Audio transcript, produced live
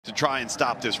to try and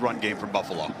stop this run game from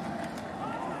Buffalo.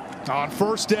 On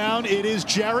first down, it is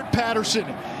Jaret Patterson.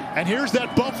 And here's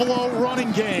that Buffalo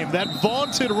running game, that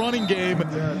vaunted running game.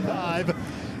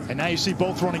 And now you see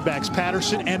both running backs,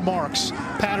 Patterson and Marks.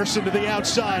 Patterson to the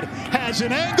outside, has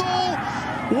an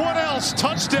angle. What else?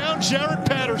 Touchdown, Jaret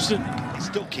Patterson.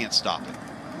 Still can't stop it.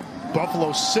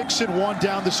 Buffalo 6-1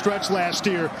 down the stretch last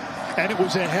year, and it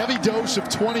was a heavy dose of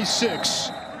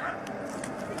 26.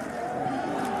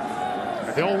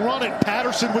 They'll run it.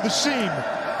 Patterson with a seam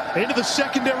into the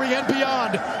secondary and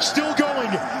beyond. Still going,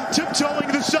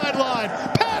 tiptoeing the sideline.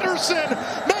 Patterson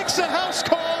makes a house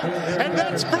call, and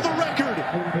that's for the record.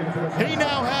 He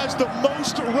now has the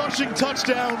most rushing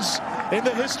touchdowns in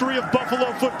the history of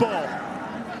Buffalo football.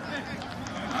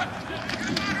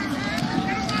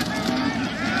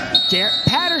 Jaret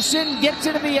Patterson gets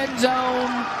into the end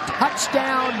zone.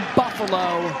 Touchdown,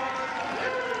 Buffalo.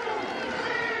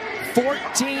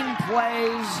 14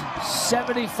 plays,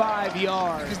 75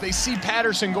 yards. Because they see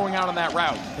Patterson going out on that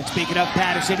route. And speaking of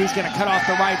Patterson, he's going to cut off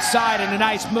the right side, and a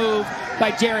nice move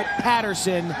by Jaret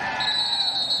Patterson.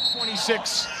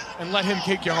 26, and let him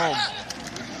kick you home.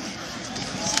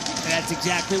 And that's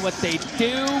exactly what they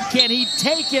do. Can he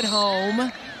take it home?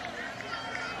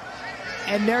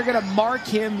 And they're going to mark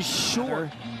him short.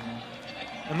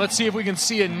 And let's see if we can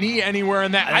see a knee anywhere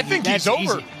in that. I think he's over.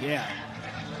 Easy. Yeah.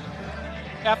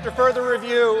 After further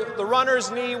review, the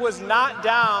runner's knee was not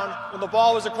down when the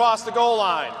ball was across the goal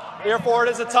line. Therefore,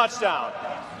 it is a touchdown.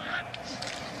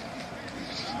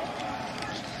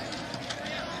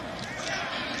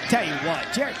 Tell you what,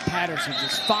 Jaret Patterson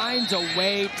just finds a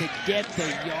way to get the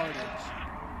yardage.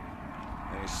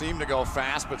 They seem to go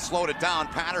fast, but slowed it down.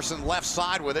 Patterson left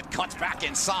side with it, cuts back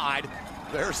inside.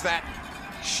 There's that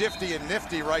shifty and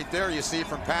nifty right there you see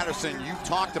from Patterson. You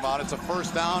talked about it's a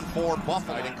first down for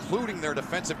Buffalo, including their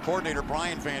defensive coordinator,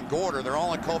 Brian Van Gorder. They're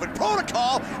all in COVID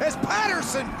protocol as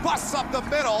Patterson busts up the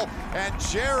middle, and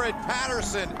Jaret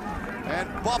Patterson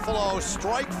and Buffalo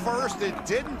strike first. It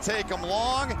didn't take him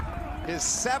long. His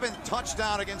 7th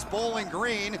touchdown against Bowling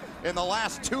Green in the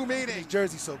last 2 meetings. His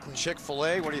jersey's so clean.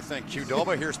 Chick-fil-A, what do you think,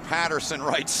 Qdoba? Here's Patterson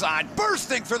right side.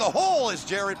 Bursting through the hole is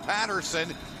Jaret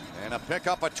Patterson. And a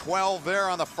pickup of 12 there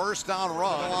on the first down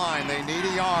run. The line, they need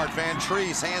a yard. Van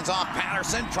Treese hands off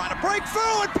Patterson, trying to break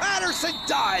through, and Patterson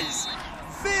does.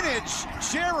 Vintage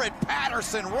Jaret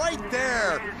Patterson right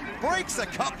there. Breaks a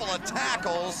couple of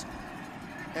tackles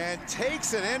and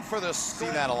takes it in for the score.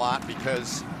 See that a lot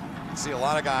because you see a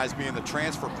lot of guys be in the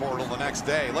transfer portal the next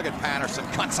day. Look at Patterson,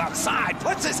 cuts outside,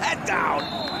 puts his head down,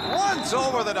 runs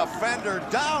over the defender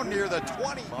down near the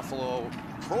 20. Buffalo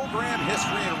program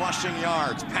history in rushing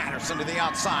yards. Patterson to the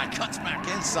outside, cuts back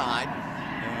inside,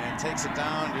 and takes it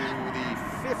down to the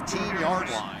 15-yard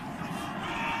line.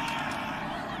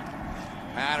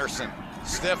 Patterson,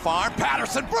 stiff arm,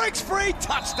 Patterson breaks free,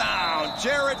 touchdown!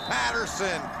 Jaret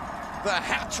Patterson. The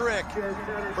hat trick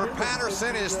for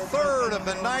Patterson is 3rd of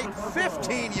the night,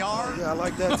 15 yards. Yeah, I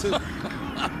like that too.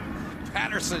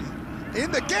 Patterson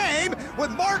in the game with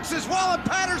Marks as well, and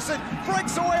Patterson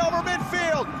breaks away over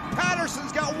midfield.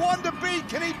 Patterson's got one to beat.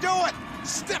 Can he do it?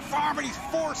 Stiff arm, and he's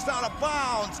forced out of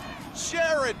bounds.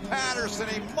 Jaret Patterson,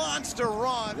 a monster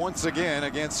run. Once again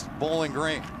against Bowling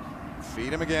Green.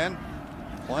 Feed him again.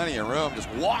 Plenty of room, just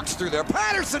walks through there.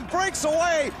 Patterson breaks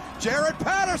away. Jaret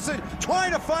Patterson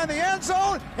trying to find the end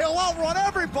zone. He'll outrun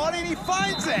everybody, and he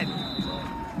finds it.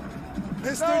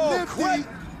 Mr. Nifty.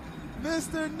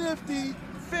 Mr. Nifty.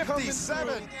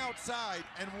 57. Outside,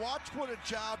 and watch what a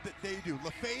job that they do.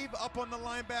 LaFave up on the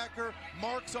linebacker,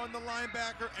 Marks on the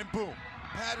linebacker, and boom,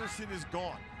 Patterson is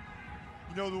gone.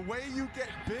 You know, the way you get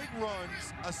big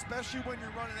runs, especially when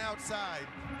you're running outside,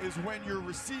 is when your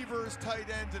receivers, tight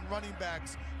ends, and running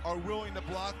backs are willing to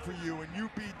block for you, and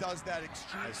UB does that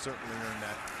extremely. I certainly earned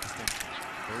that distinction.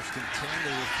 First and 10,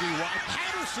 they were 3 wide.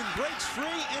 Patterson breaks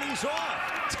free, and he's off.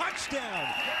 Touchdown,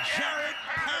 Jaret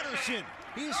Patterson.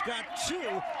 He's got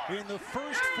 2 in the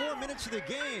first 4 minutes of the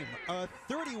game. A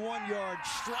 31-yard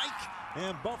strike,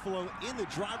 and Buffalo in the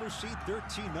driver's seat,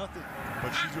 13-0.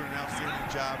 But she's doing an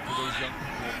outstanding job for those young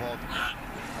people of Baltimore.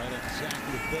 Right,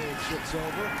 exactly. Bailey shifts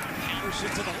over. Patterson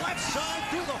to the left side,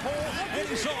 through the hole, and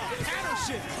he's off.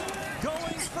 Patterson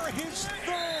going for his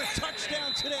 3rd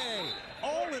touchdown today.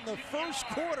 All in the first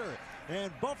quarter,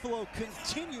 and Buffalo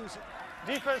continues.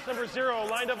 Defense number 0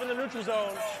 lined up in the neutral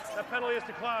zone. That penalty is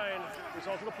declined.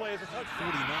 Result of the play is a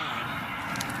touchdown.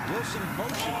 49. Wilson in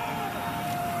motion.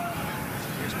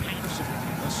 Here's Patterson.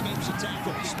 Escapes a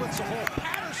tackle. Splits a hole.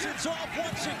 Patterson's off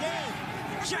once again.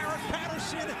 Jaret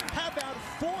Patterson, how about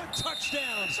 4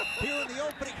 touchdowns here in the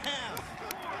opening half?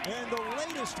 and the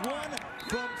latest one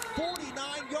from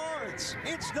 49 yards.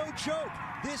 It's no joke.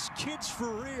 This kid's for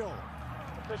real.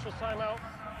 Official timeout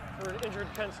for an injured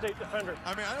Penn State defender.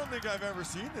 I mean, I don't think I've ever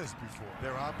seen this before.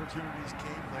 Their opportunities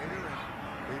came later,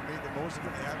 and they made the most of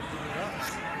it. They haven't given it up.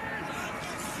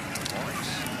 Marks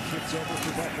shifts over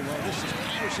for Buffalo. This is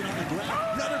Patterson on the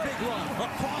ground. Another big run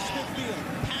across midfield.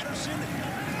 Patterson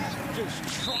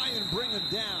just try and bring him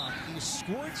down. He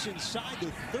squirts inside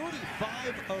the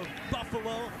 35 of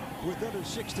Buffalo with under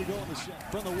 6 to go in the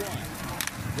set. From the 1.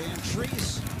 Van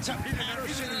Treese to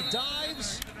Patterson. He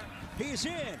dives. He's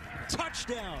in.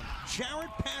 Touchdown.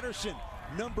 Jaret Patterson,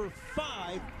 number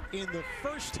 5 in the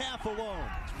first half alone.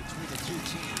 It's between the two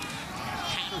teams.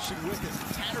 Patterson with it.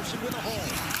 Patterson with a hole.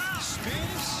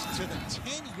 Spins to the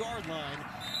 10-yard line.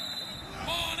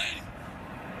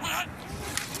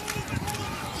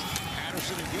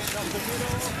 Patterson again up the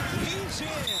middle. He's in.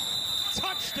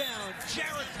 Touchdown,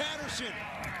 Jaret Patterson.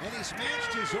 And he's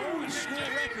matched his own school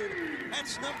record.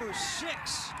 That's number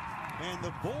 6. And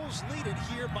the Bulls lead it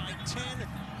here by 10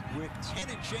 with 10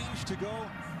 and change to go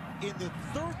in the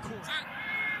third quarter.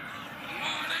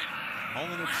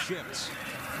 Mullen shifts.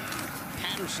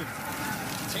 Patterson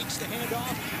takes the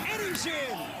handoff, and he's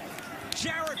in.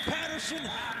 Jaret Patterson,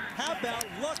 how about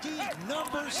lucky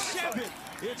number 7?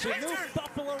 It's a new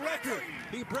Buffalo record.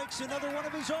 He breaks another one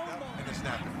of his own. And a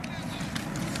snap.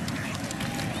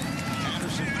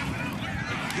 Patterson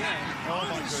again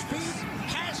on his feet,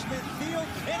 has midfield,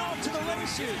 and off to the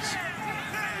races.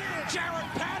 Jaret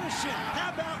Patterson,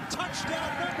 how about touchdown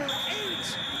number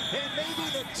 8? And maybe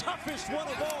the toughest one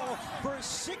of all for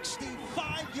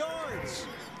 65 yards.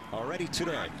 Already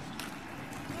today.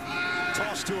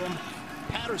 Toss to him.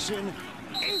 Patterson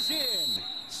is in.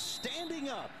 Standing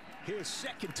up. His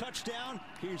second touchdown.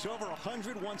 He's over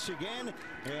 100 once again.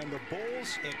 And the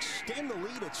Bulls extend the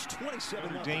lead. It's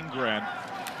 27-0. Dane Grad.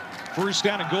 First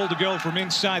down and goal to go from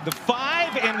inside the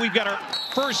 5. And we've got our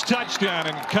first touchdown.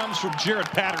 And it comes from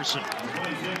Jaret Patterson.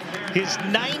 His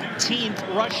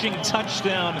 19th rushing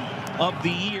touchdown of the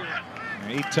year.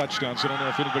 8 touchdowns. I don't know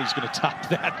if anybody's going to top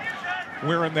that.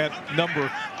 Wearing that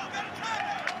number.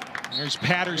 There's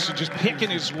Patterson just picking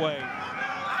his way.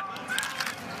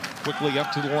 Quickly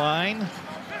up to the line.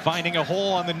 Finding a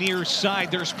hole on the near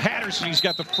side. There's Patterson. He's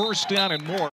got the first down and more.